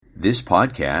This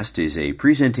podcast is a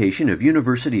presentation of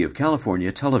University of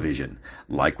California Television.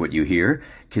 Like what you hear?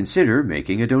 Consider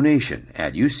making a donation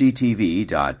at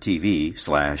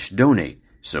uctv.tv/donate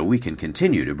so we can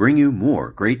continue to bring you more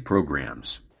great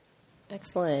programs.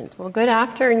 Excellent. Well, good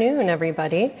afternoon,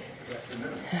 everybody. Good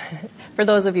afternoon. For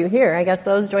those of you here, I guess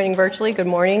those joining virtually, good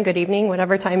morning, good evening,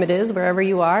 whatever time it is, wherever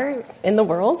you are in the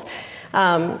world.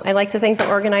 I'd like to thank the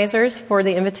organizers for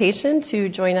the invitation to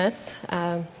join us,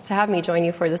 to have me join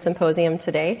you for the symposium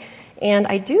today. And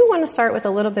I do want to start with a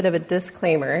little bit of a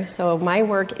disclaimer. So my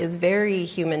work is very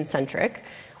human-centric.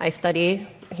 I study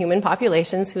human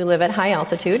populations who live at high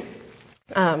altitude.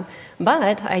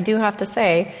 But I do have to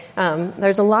say,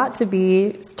 there's a lot to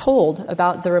be told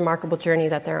about the remarkable journey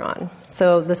that they're on.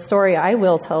 So the story I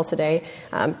will tell today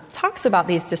talks about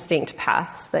these distinct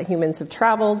paths that humans have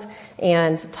traveled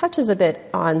and touches a bit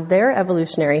on their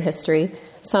evolutionary history,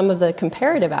 some of the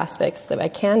comparative aspects that I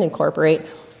can incorporate,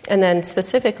 and then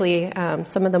specifically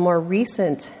some of the more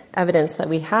recent evidence that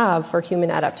we have for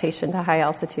human adaptation to high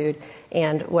altitude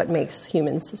and what makes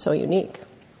humans so unique.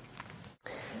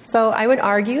 So I would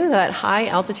argue that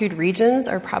high-altitude regions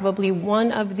are probably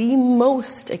one of the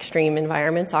most extreme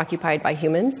environments occupied by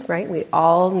humans, right? We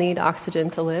all need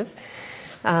oxygen to live.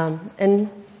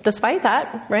 And despite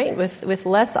that, right, with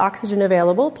less oxygen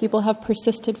available, people have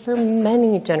persisted for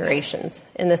many generations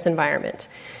in this environment.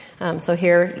 So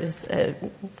here is a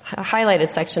highlighted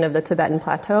section of the Tibetan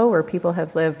Plateau where people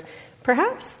have lived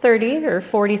perhaps 30 or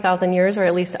 40,000 years, or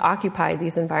at least occupied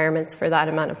these environments for that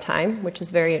amount of time, which is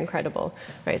very incredible,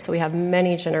 right? So we have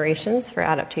many generations for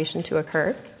adaptation to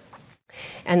occur.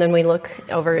 And then we look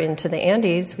over into the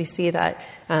Andes, we see that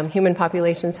human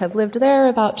populations have lived there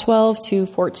about 12 to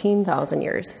 14,000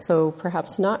 years, so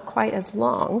perhaps not quite as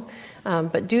long,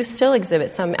 but do still exhibit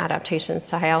some adaptations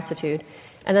to high altitude.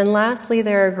 And then lastly,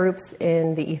 there are groups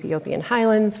in the Ethiopian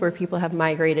highlands where people have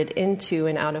migrated into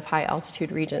and out of high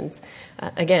altitude regions,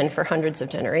 again, for hundreds of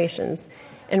generations.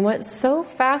 And what's so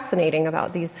fascinating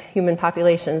about these human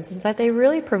populations is that they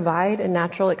really provide a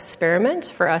natural experiment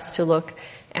for us to look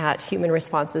at human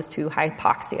responses to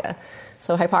hypoxia.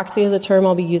 So hypoxia is a term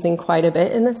I'll be using quite a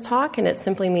bit in this talk, and it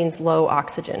simply means low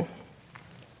oxygen.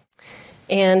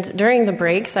 And during the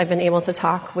breaks, I've been able to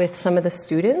talk with some of the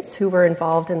students who were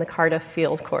involved in the CARTA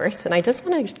field course. And I just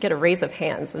want to get a raise of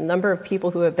hands. The number of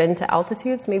people who have been to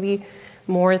altitudes, maybe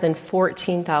more than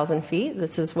 14,000 feet.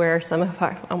 This is where some of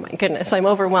our, oh my goodness, I'm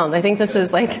overwhelmed. I think this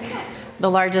is like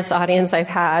the largest audience I've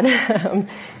had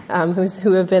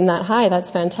who have been that high.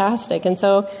 That's fantastic. And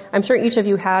so I'm sure each of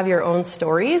you have your own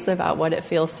stories about what it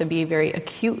feels to be very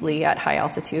acutely at high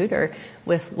altitude or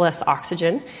with less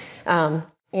oxygen.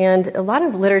 And a lot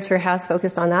of literature has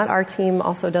focused on that. Our team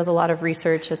also does a lot of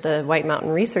research at the White Mountain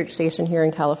Research Station here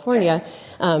in California.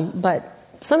 But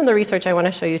some of the research I want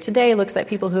to show you today looks at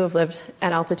people who have lived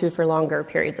at altitude for longer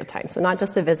periods of time. So not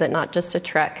just a visit, not just a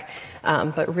trek,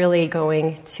 but really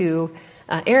going to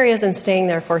areas and staying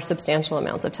there for substantial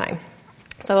amounts of time.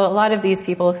 So a lot of these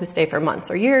people who stay for months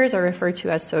or years are referred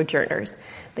to as sojourners.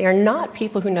 They are not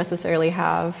people who necessarily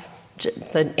have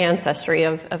the ancestry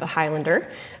of a Highlander.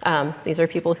 These are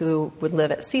people who would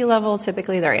live at sea level.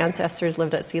 Typically, their ancestors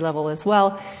lived at sea level as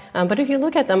well. But if you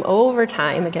look at them over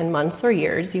time, again, months or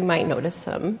years, you might notice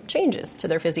some changes to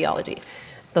their physiology.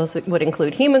 Those would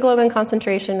include hemoglobin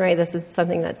concentration, right? This is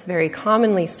something that's very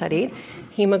commonly studied.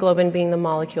 Hemoglobin being the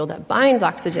molecule that binds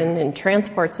oxygen and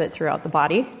transports it throughout the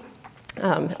body.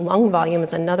 Lung volume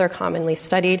is another commonly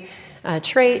studied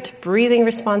trait, breathing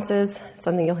responses,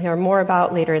 something you'll hear more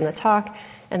about later in the talk,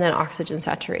 and then oxygen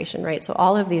saturation, right? So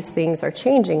all of these things are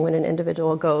changing when an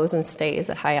individual goes and stays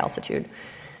at high altitude.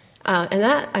 And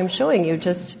that I'm showing you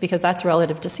just because that's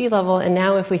relative to sea level. And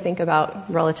now if we think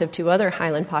about relative to other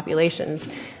highland populations,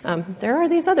 there are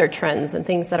these other trends and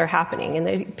things that are happening, and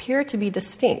they appear to be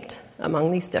distinct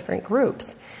among these different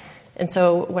groups. And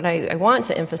so what I want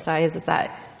to emphasize is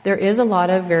that there is a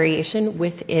lot of variation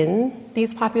within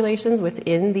these populations,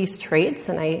 within these traits,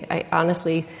 and I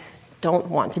honestly don't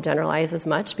want to generalize as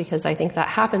much because I think that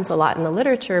happens a lot in the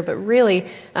literature, but really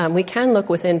we can look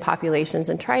within populations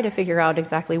and try to figure out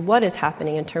exactly what is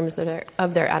happening in terms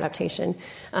of their adaptation.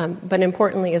 But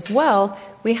importantly as well,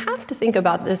 we have to think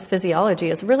about this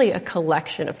physiology as really a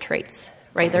collection of traits,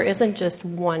 right? There isn't just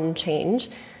one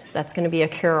change that's going to be a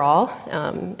cure-all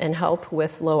and help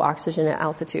with low oxygen at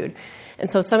altitude. And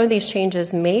so some of these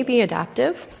changes may be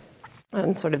adaptive,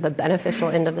 on sort of the beneficial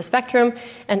end of the spectrum,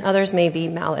 and others may be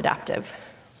maladaptive.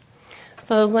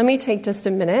 So let me take just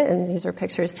a minute, and these are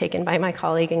pictures taken by my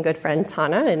colleague and good friend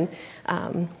Tana, and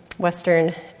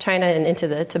Western China and into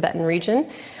the Tibetan region,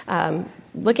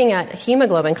 looking at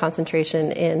hemoglobin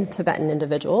concentration in Tibetan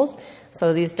individuals.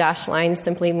 So these dashed lines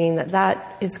simply mean that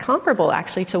that is comparable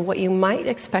actually to what you might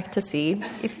expect to see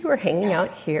if you were hanging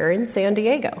out here in San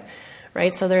Diego,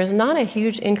 right? So there's not a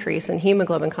huge increase in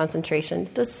hemoglobin concentration,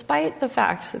 despite the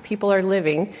fact that people are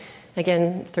living,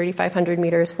 again, 3,500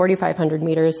 meters, 4,500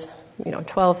 meters,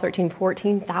 12, 13,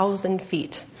 14,000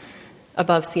 feet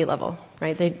above sea level,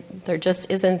 right? There just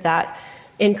isn't that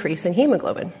increase in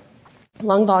hemoglobin.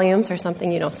 Lung volumes are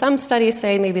something, some studies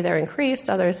say maybe they're increased,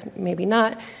 others maybe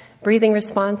not. Breathing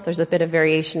response, there's a bit of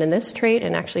variation in this trait,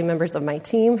 and actually members of my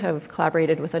team have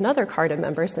collaborated with another CARTA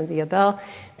member, Cynthia Bell,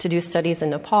 to do studies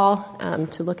in Nepal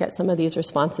to look at some of these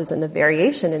responses and the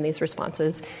variation in these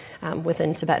responses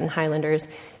within Tibetan Highlanders.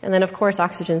 And then, of course,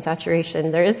 oxygen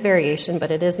saturation. There is variation,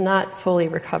 but it is not fully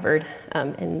recovered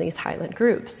in these highland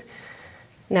groups.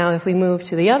 Now, if we move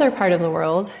to the other part of the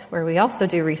world, where we also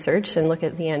do research and look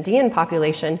at the Andean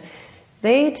population,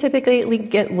 they typically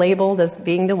get labeled as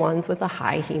being the ones with a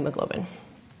high hemoglobin,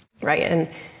 right? And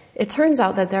it turns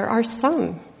out that there are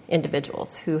some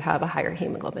individuals who have a higher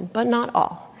hemoglobin, but not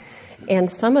all.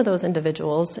 And some of those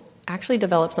individuals actually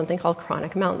develop something called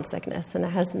chronic mountain sickness, and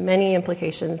that has many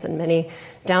implications and many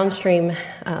downstream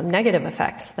negative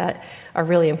effects that are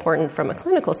really important from a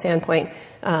clinical standpoint.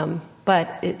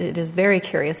 But it is very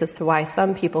curious as to why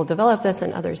some people develop this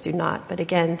and others do not. But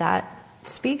again, that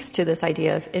speaks to this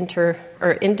idea of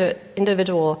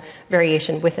individual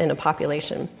variation within a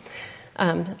population.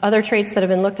 Other traits that have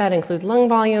been looked at include lung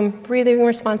volume, breathing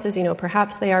responses.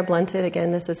 Perhaps they are blunted.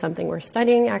 Again, this is something we're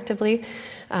studying actively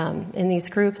in these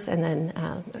groups, and then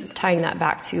tying that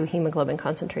back to hemoglobin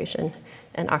concentration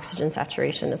and oxygen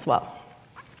saturation as well.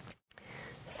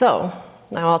 So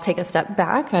now I'll take a step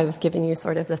back. I've given you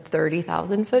sort of the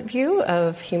 30,000-foot view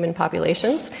of human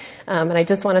populations, and I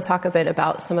just want to talk a bit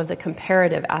about some of the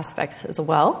comparative aspects as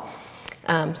well.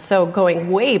 So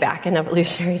going way back in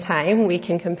evolutionary time, we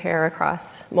can compare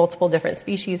across multiple different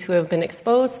species who have been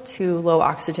exposed to low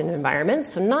oxygen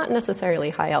environments, so not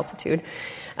necessarily high altitude,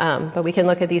 but we can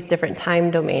look at these different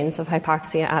time domains of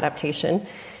hypoxia adaptation.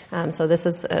 So this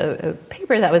is a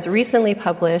paper that was recently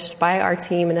published by our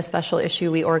team in a special issue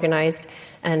we organized,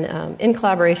 and in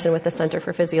collaboration with the Center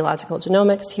for Physiological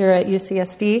Genomics here at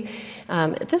UCSD,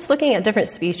 just looking at different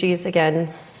species,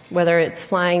 again, whether it's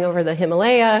flying over the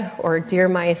Himalaya or deer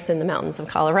mice in the mountains of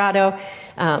Colorado,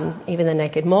 even the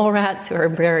naked mole rats who are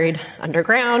buried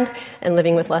underground and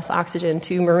living with less oxygen,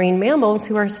 to marine mammals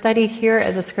who are studied here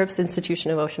at the Scripps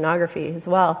Institution of Oceanography as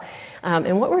well.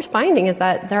 And what we're finding is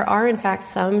that there are, in fact,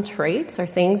 some traits or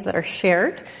things that are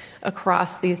shared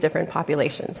across these different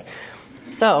populations.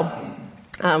 So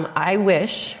I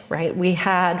wish, right, we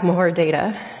had more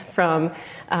data from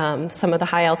some of the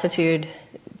high-altitude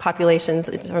populations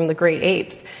from the great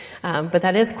apes, but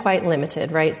that is quite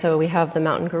limited, right? So we have the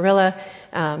mountain gorilla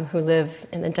who live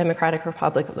in the Democratic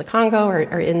Republic of the Congo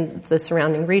or in the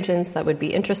surrounding regions. That would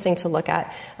be interesting to look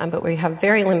at, but we have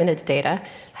very limited data.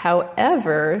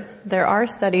 However, there are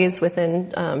studies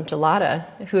within gelada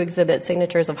who exhibit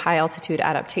signatures of high-altitude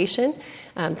adaptation.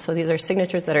 So these are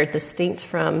signatures that are distinct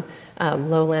from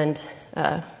lowland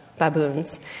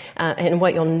baboons. And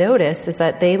what you'll notice is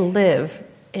that they live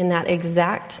in that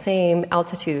exact same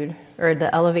altitude, or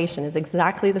the elevation is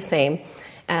exactly the same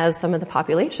as some of the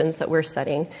populations that we're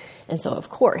studying. And so, of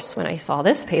course, when I saw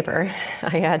this paper,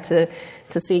 I had to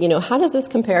see, how does this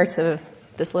compare to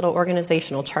this little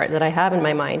organizational chart that I have in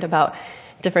my mind about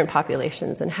different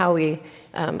populations and how we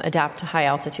adapt to high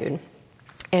altitude.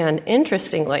 And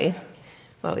interestingly,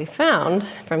 what we found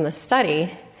from the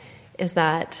study is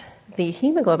that the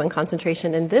hemoglobin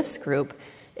concentration in this group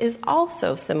is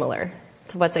also similar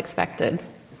to what's expected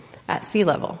at sea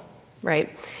level, right?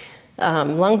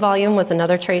 Lung volume was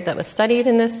another trait that was studied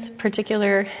in this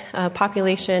particular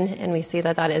population, and we see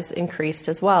that that is increased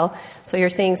as well. So you're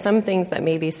seeing some things that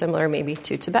may be similar maybe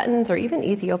to Tibetans or even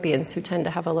Ethiopians who tend to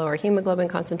have a lower hemoglobin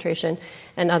concentration,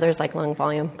 and others like lung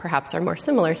volume perhaps are more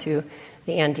similar to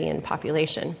the Andean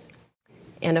population.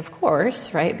 And of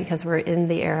course, right, because we're in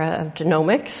the era of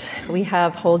genomics, we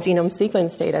have whole genome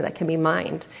sequence data that can be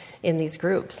mined in these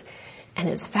groups. And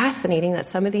it's fascinating that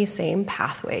some of these same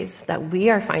pathways that we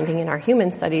are finding in our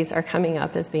human studies are coming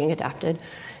up as being adapted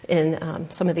in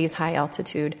some of these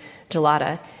high-altitude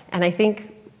gelada. And I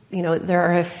think, there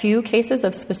are a few cases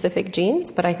of specific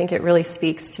genes, but I think it really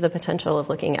speaks to the potential of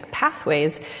looking at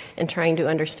pathways and trying to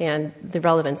understand the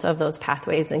relevance of those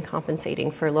pathways in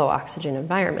compensating for low oxygen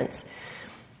environments.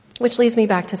 Which leads me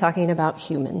back to talking about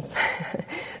humans.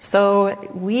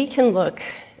 So we can look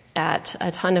at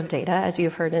a ton of data, as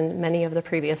you've heard in many of the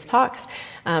previous talks,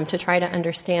 to try to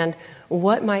understand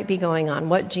what might be going on,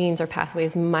 what genes or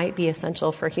pathways might be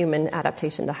essential for human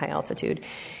adaptation to high altitude.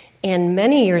 And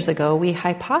many years ago, we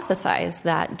hypothesized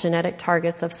that genetic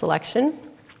targets of selection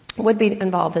would be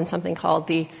involved in something called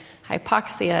the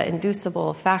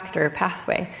hypoxia-inducible factor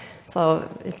pathway. So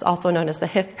it's also known as the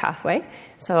HIF pathway.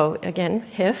 So again,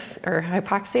 HIF, or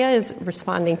hypoxia, is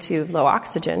responding to low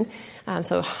oxygen.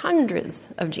 So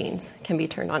hundreds of genes can be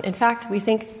turned on. In fact, we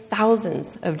think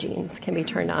thousands of genes can be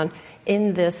turned on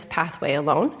in this pathway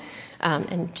alone.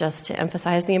 And just to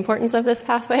emphasize the importance of this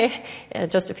pathway,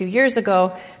 just a few years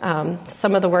ago,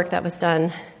 some of the work that was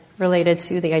done related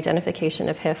to the identification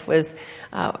of HIF was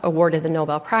awarded the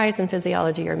Nobel Prize in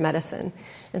Physiology or Medicine.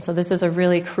 And so this is a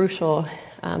really crucial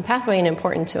pathway and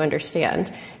important to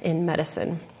understand in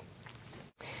medicine.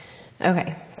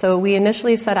 Okay, so we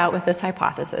initially set out with this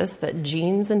hypothesis that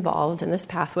genes involved in this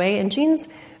pathway, and genes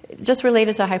just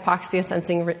related to hypoxia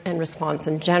sensing and response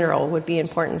in general, would be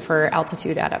important for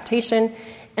altitude adaptation.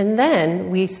 And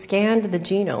then we scanned the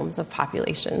genomes of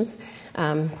populations,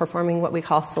 performing what we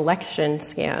call selection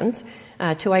scans,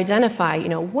 to identify,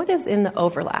 what is in the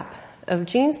overlap of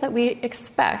genes that we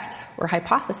expect or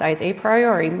hypothesize a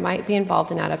priori might be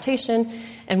involved in adaptation,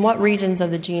 and what regions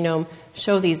of the genome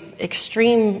show these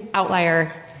extreme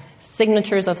outlier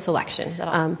signatures of selection.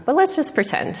 But let's just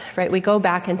pretend, right? We go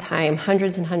back in time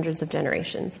hundreds and hundreds of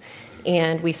generations,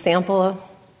 and we sample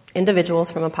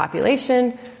individuals from a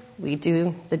population. We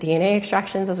do the DNA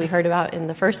extractions, as we heard about in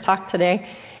the first talk today,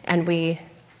 and we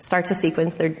start to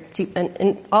sequence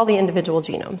all the individual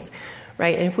genomes,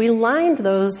 right? And if we lined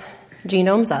those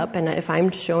genomes up, and if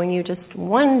I'm showing you just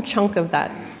one chunk of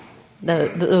that,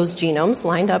 those genomes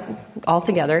lined up all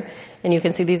together, and you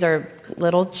can see these are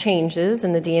little changes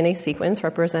in the DNA sequence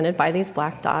represented by these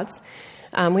black dots,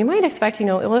 we might expect,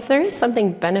 if there is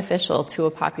something beneficial to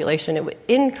a population, it would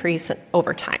increase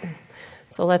over time.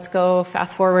 So let's go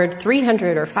fast forward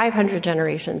 300 or 500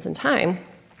 generations in time.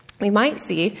 We might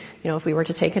see, if we were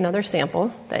to take another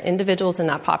sample, that individuals in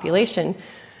that population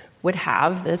would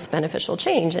have this beneficial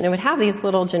change, and it would have these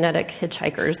little genetic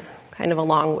hitchhikers kind of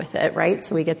along with it, right?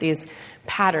 So we get these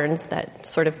patterns that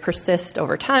sort of persist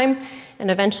over time and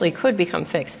eventually could become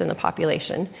fixed in the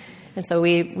population. And so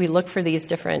we look for these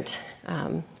different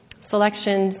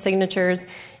selection signatures,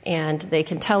 and they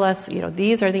can tell us,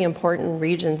 these are the important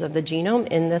regions of the genome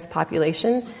in this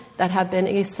population that have been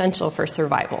essential for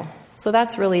survival. So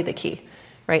that's really the key,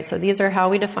 right? So these are how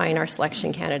we define our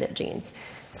selection candidate genes.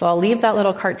 So I'll leave that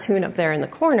little cartoon up there in the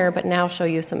corner, but now show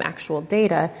you some actual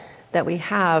data that we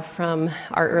have from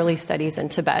our early studies in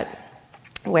Tibet,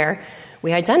 where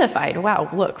we identified, wow,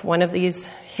 look, one of these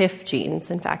HIF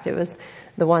genes, in fact, it was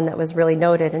the one that was really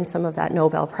noted in some of that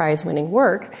Nobel Prize-winning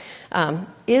work,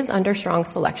 is under strong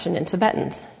selection in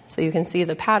Tibetans. So you can see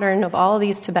the pattern of all of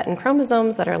these Tibetan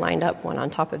chromosomes that are lined up one on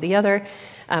top of the other.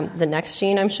 The next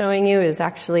gene I'm showing you is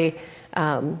actually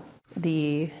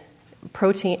the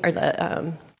protein, or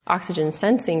the oxygen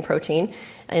sensing protein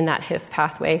in that HIF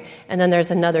pathway. And then there's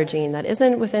another gene that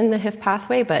isn't within the HIF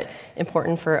pathway, but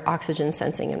important for oxygen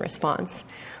sensing and response.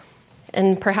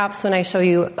 And perhaps when I show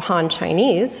you Han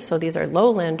Chinese, so these are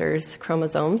lowlanders'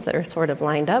 chromosomes that are sort of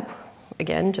lined up,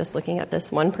 again, just looking at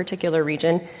this one particular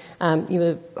region, you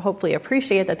would hopefully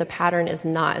appreciate that the pattern is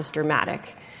not as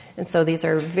dramatic. And so these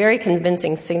are very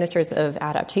convincing signatures of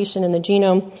adaptation in the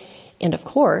genome. And of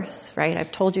course, right,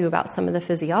 I've told you about some of the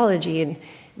physiology and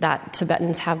that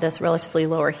Tibetans have this relatively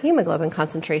lower hemoglobin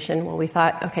concentration. Well, we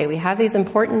thought, okay, we have these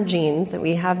important genes, that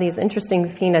we have these interesting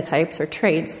phenotypes or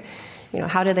traits.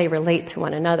 How do they relate to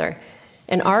one another?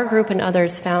 And our group and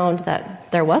others found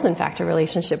that there was, in fact, a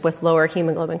relationship with lower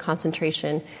hemoglobin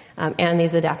concentration and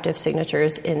these adaptive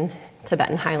signatures in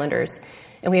Tibetan Highlanders.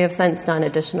 And we have since done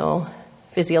additional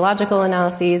physiological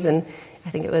analyses, and I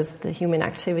think it was the Human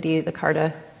Activity, the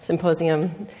CARTA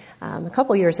symposium a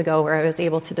couple years ago, where I was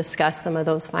able to discuss some of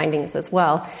those findings as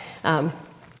well. And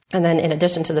then in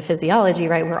addition to the physiology,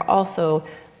 right, we're also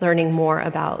learning more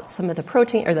about some of the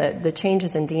protein, or the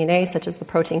changes in DNA, such as the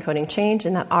protein coding change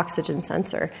in that oxygen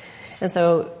sensor. And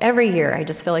so every year, I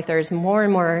just feel like there's more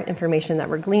and more information that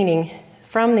we're gleaning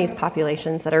from these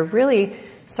populations that are really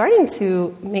starting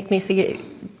to make me see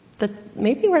that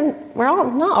maybe we're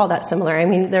all not all that similar. I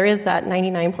mean, there is that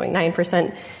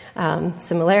 99.9%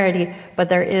 similarity, but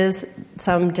there is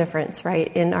some difference,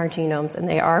 right, in our genomes, and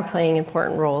they are playing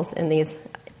important roles in these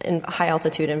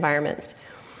high-altitude environments.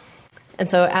 And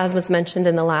so, as was mentioned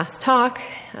in the last talk,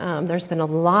 there's been a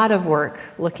lot of work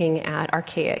looking at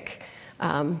archaic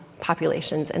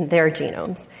populations and their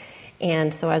genomes.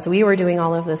 And so as we were doing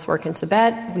all of this work in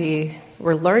Tibet, we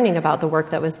were learning about the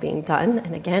work that was being done.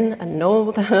 And again,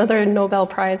 another Nobel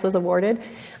Prize was awarded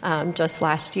just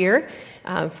last year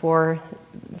for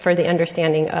the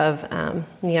understanding of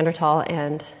Neanderthal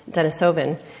and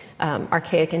Denisovan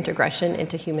archaic integration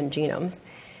into human genomes.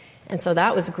 And so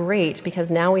that was great because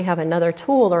now we have another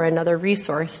tool or another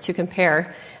resource to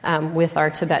compare with our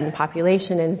Tibetan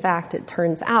population. In fact, it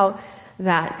turns out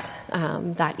that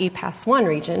that EPAS1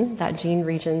 region, that gene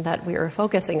region that we were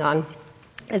focusing on,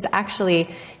 is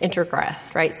actually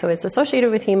introgressed, right? So it's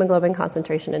associated with hemoglobin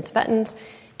concentration in Tibetans,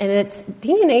 and its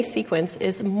DNA sequence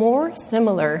is more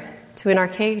similar to an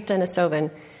archaic Denisovan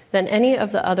than any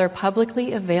of the other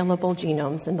publicly available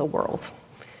genomes in the world,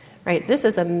 right? This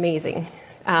is amazing.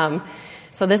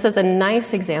 So this is a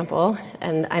nice example,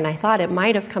 and I thought it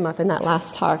might have come up in that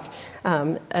last talk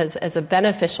as a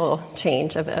beneficial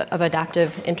change of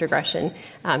adaptive integration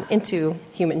into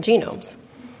human genomes.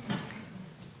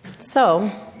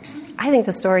 So I think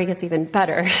the story gets even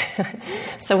better.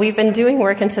 So we've been doing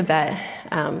work in Tibet.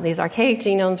 These archaic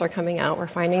genomes are coming out. We're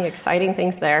finding exciting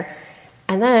things there.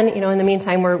 And then, in the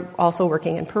meantime, we're also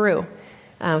working in Peru.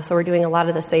 So we're doing a lot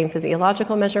of the same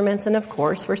physiological measurements, and of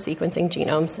course, we're sequencing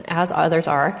genomes, as others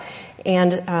are,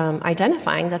 and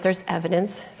identifying that there's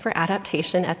evidence for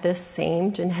adaptation at this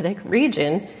same genetic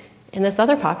region in this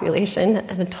other population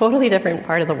in a totally different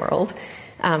part of the world.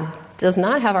 Does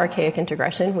not have archaic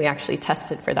integration. We actually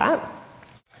tested for that.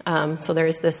 So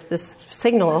there's this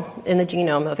signal in the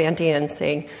genome of Andeans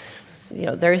saying,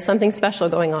 there is something special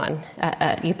going on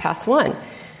at EPAS1.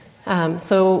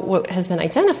 So what has been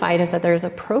identified is that there is a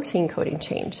protein coding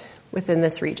change within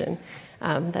this region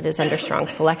that is under strong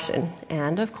selection.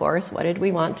 And of course, what did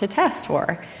we want to test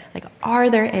for? Are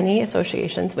there any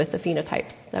associations with the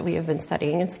phenotypes that we have been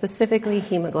studying, and specifically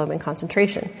hemoglobin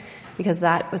concentration? Because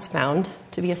that was found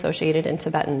to be associated in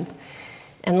Tibetans.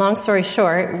 And long story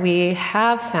short, we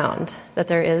have found that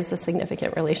there is a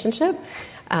significant relationship.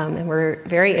 And we're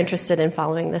very interested in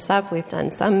following this up. We've done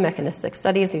some mechanistic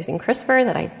studies using CRISPR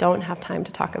that I don't have time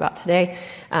to talk about today,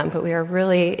 but we are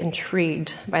really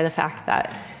intrigued by the fact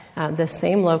that this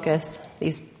same locus,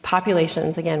 these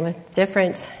populations, again, with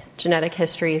different genetic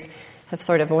histories, have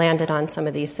sort of landed on some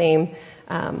of these same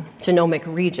genomic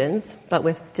regions, but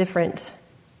with different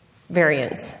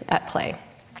variants at play.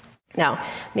 Now,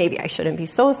 maybe I shouldn't be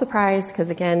so surprised because,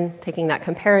 again, taking that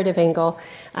comparative angle,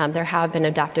 there have been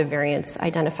adaptive variants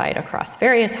identified across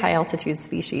various high-altitude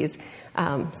species,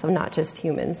 so not just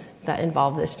humans, that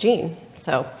involve this gene.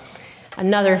 So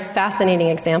another fascinating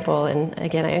example, and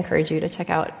again, I encourage you to check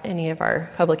out any of our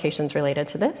publications related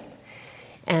to this.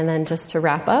 And then just to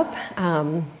wrap up,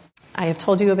 I have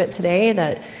told you a bit today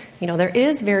that, there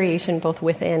is variation both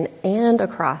within and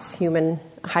across human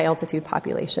high-altitude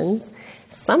populations.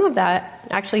 Some of that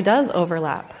actually does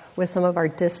overlap with some of our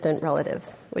distant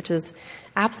relatives, which is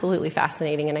absolutely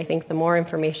fascinating. And I think the more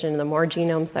information, the more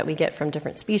genomes that we get from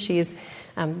different species,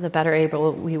 the better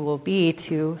able we will be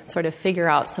to sort of figure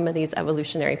out some of these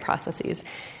evolutionary processes.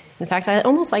 In fact, I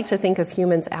almost like to think of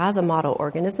humans as a model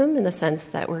organism in the sense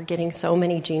that we're getting so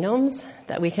many genomes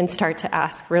that we can start to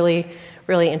ask really,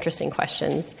 really interesting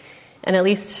questions. And at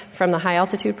least from the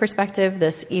high-altitude perspective,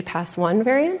 this EPAS1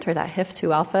 variant, or that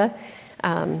HIF2 alpha,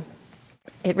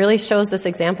 it really shows this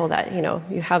example that,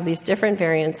 you have these different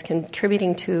variants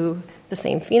contributing to the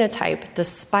same phenotype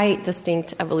despite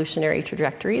distinct evolutionary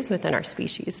trajectories within our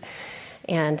species.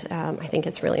 And I think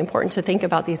it's really important to think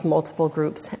about these multiple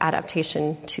groups'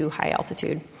 adaptation to high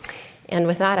altitude. And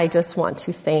with that, I just want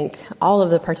to thank all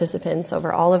of the participants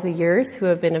over all of the years who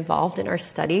have been involved in our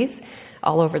studies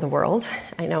all over the world.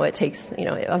 I know it takes,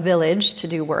 a village to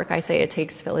do work. I say it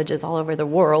takes villages all over the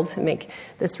world to make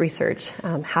this research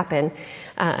happen.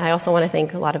 I also want to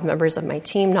thank a lot of members of my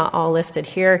team, not all listed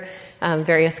here,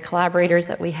 various collaborators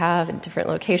that we have in different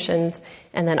locations,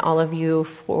 and then all of you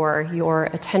for your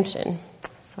attention.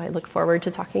 So I look forward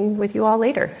to talking with you all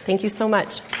later. Thank you so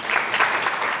much.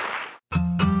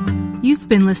 You've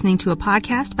been listening to a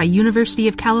podcast by University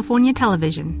of California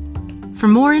Television. For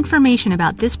more information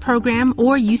about this program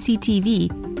or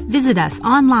UCTV, visit us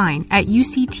online at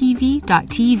uctv.tv